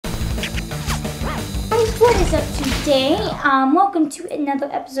what is up today? Welcome to another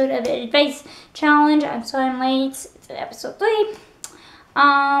episode of the Advice Challenge. I'm sorry I'm late. It's episode 3.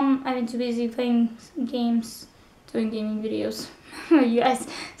 I've been too busy playing some games, doing gaming videos for you guys.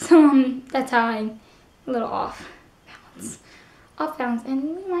 So that's how I'm a little off balance. And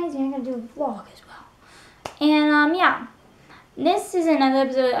it reminds me I'm gonna do a vlog as well. And yeah, this is another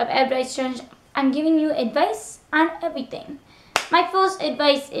episode of Advice Challenge. I'm giving you advice on everything. My first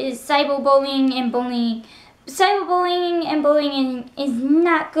advice is cyberbullying and bullying. Cyberbullying and bullying is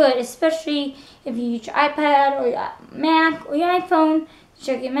not good, especially if you use your iPad or your Mac or your iPhone to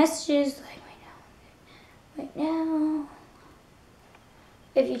check your messages. Like right now.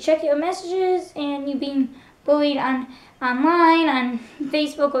 If you check your messages and you're being bullied online, on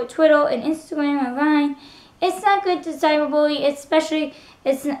Facebook or Twitter and Instagram or Line, it's not good to cyberbully. Especially,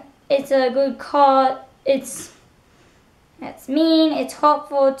 it's a good cause. That's mean. It's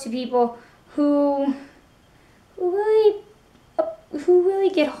hurtful to people who really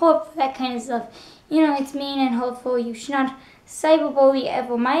get hurt for that kind of stuff. You know, it's mean and hurtful. You should not cyberbully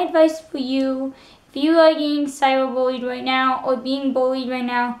ever. My advice for you, if you are getting cyberbullied right now or being bullied right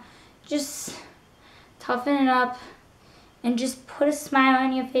now, just toughen it up and just put a smile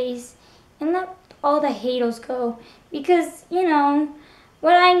on your face and let all the haters go. Because, you know,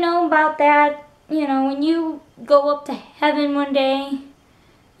 what I know about that, you know, when you go up to heaven one day,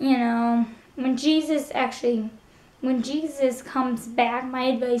 you know, when Jesus comes back, my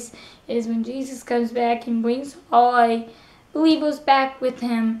advice is when Jesus comes back and brings all believers back with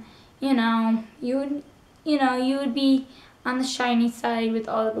him, you know, you would be on the shiny side with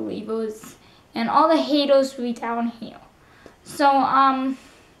all the believers, and all the haters will be down here. So,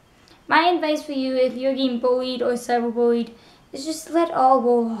 my advice for you, if you're getting bullied or cyberbullied, is just let all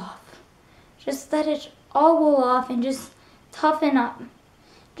roll off. Just let it all roll off and just toughen up.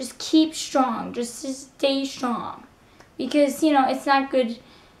 Just keep strong. Just stay strong. Because, you know, it's not good.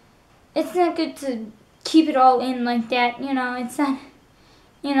 It's not good to keep it all in like that. You know, it's not,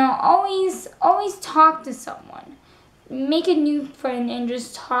 you know, always talk to someone. Make a new friend and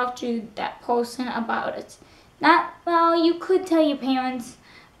just talk to that person about it. Well, you could tell your parents,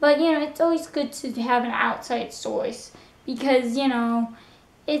 but, you know, it's always good to have an outside source. Because, you know,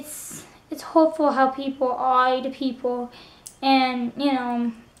 it's hurtful how people are to people, and, you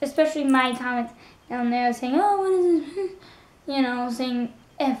know, especially my comments down there saying, oh, what is it, you know, saying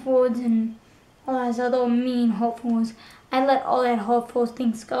F words and all those other mean, hurtful words. I let all that hurtful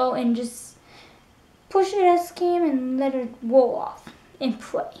things go and just push it as scam and let it roll off and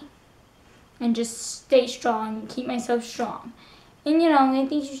pray. And just stay strong and keep myself strong. And, you know, I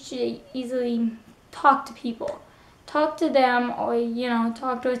think you should easily talk to people. Talk to them, or, you know,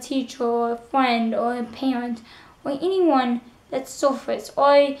 talk to a teacher or a friend or a parent or anyone that suffers,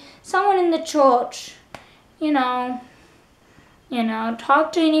 or someone in the church. You know,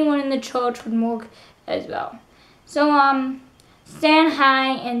 talk to anyone in the church would work as well. So stand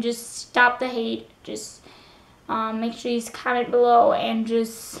high and just stop the hate. Just make sure you comment below and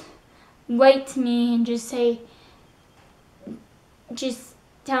just write to me and just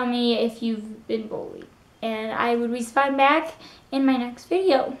tell me if you've been bullied. And I would respond back in my next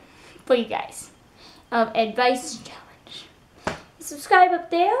video for you guys of Advice Challenge. Subscribe up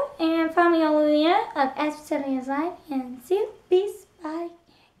there and follow me all over there of Ask Live, and see you. Peace. Bye.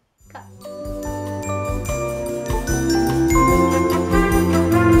 Go.